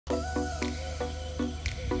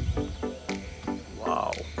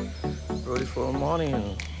beautiful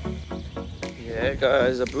morning. Yeah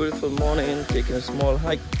guys, a beautiful morning, taking a small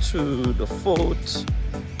hike to the fort.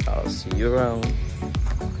 I'll see you around.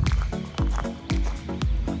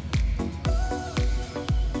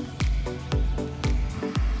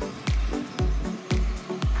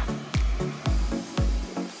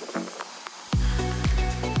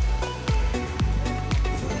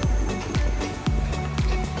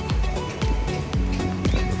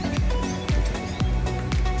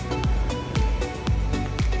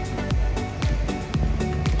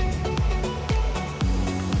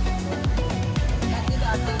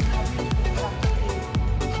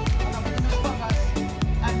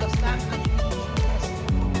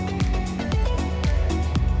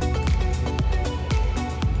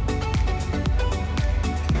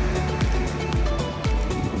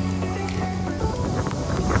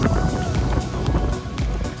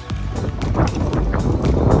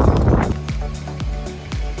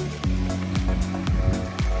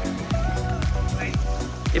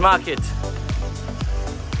 Market.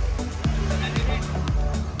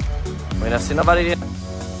 May nasi na bali din.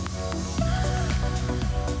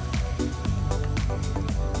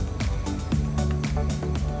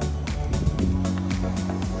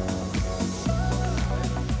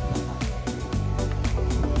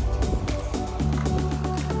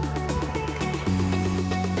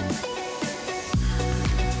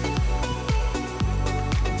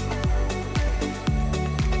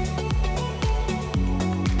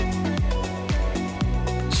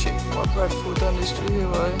 Food on this tree,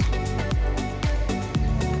 boy.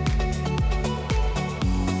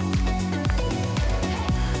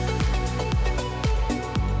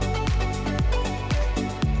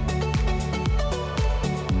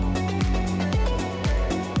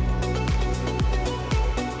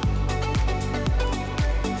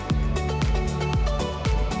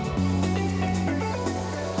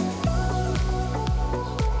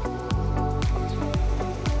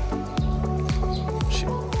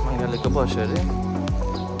 Başarı.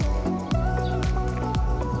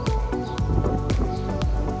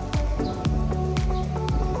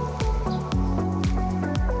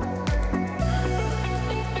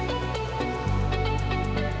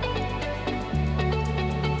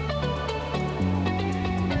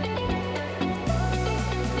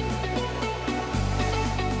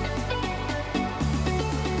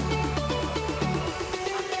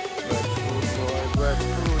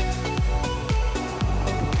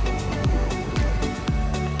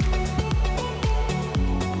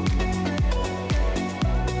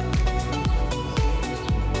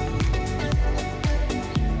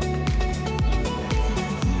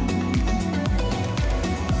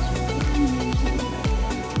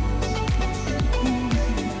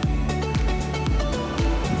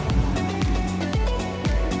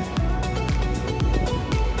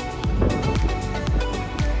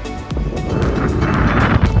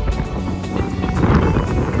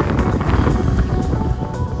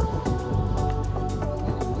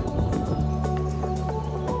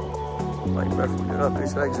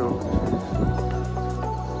 It's like so.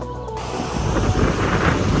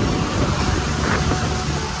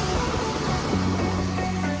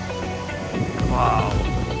 Wow,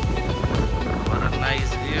 what a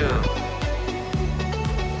nice view.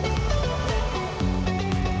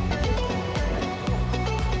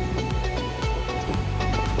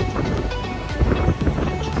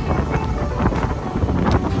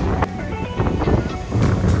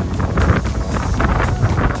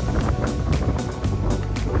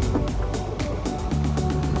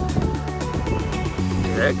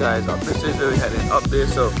 Yeah guys, this is where we're heading up there,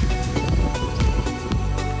 so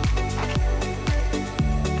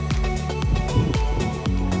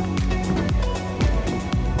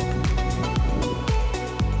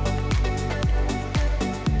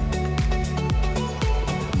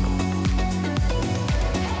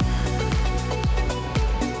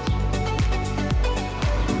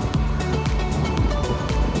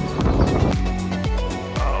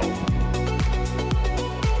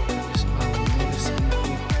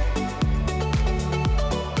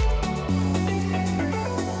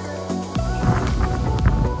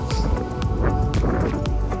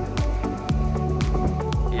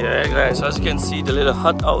yeah guys, so as you can see the little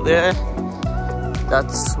hut out there,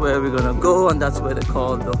 that's where we're gonna go, and that's where they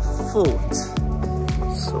call the fort.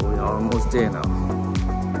 So we're almost there now.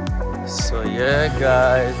 So yeah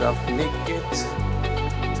guys, I've made it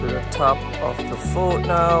to the top of the fort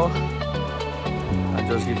now. I'll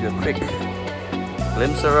just give you a quick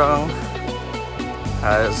glimpse around,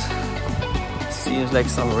 as it seems like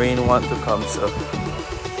some rain wants to come, so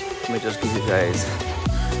let me just give you guys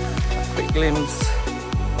a quick glimpse.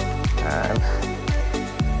 And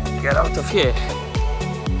get out of here.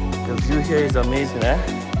 The view here is amazing, eh?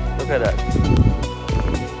 Look at that.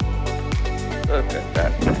 Look at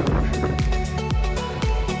that.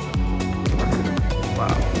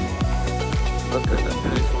 Wow. Look at the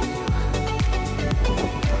beautiful view.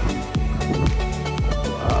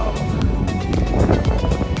 Wow.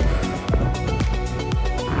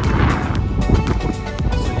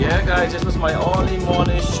 So yeah guys, this was my early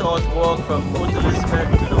morning short walk from Port Elizabeth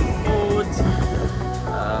to the fort.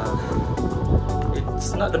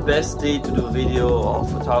 It's not the best day to do video or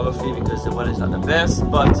photography because the weather is not the best,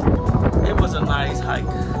 but it was a nice hike.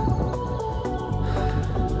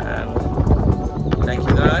 And thank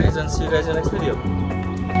you guys, and see you guys in the next video.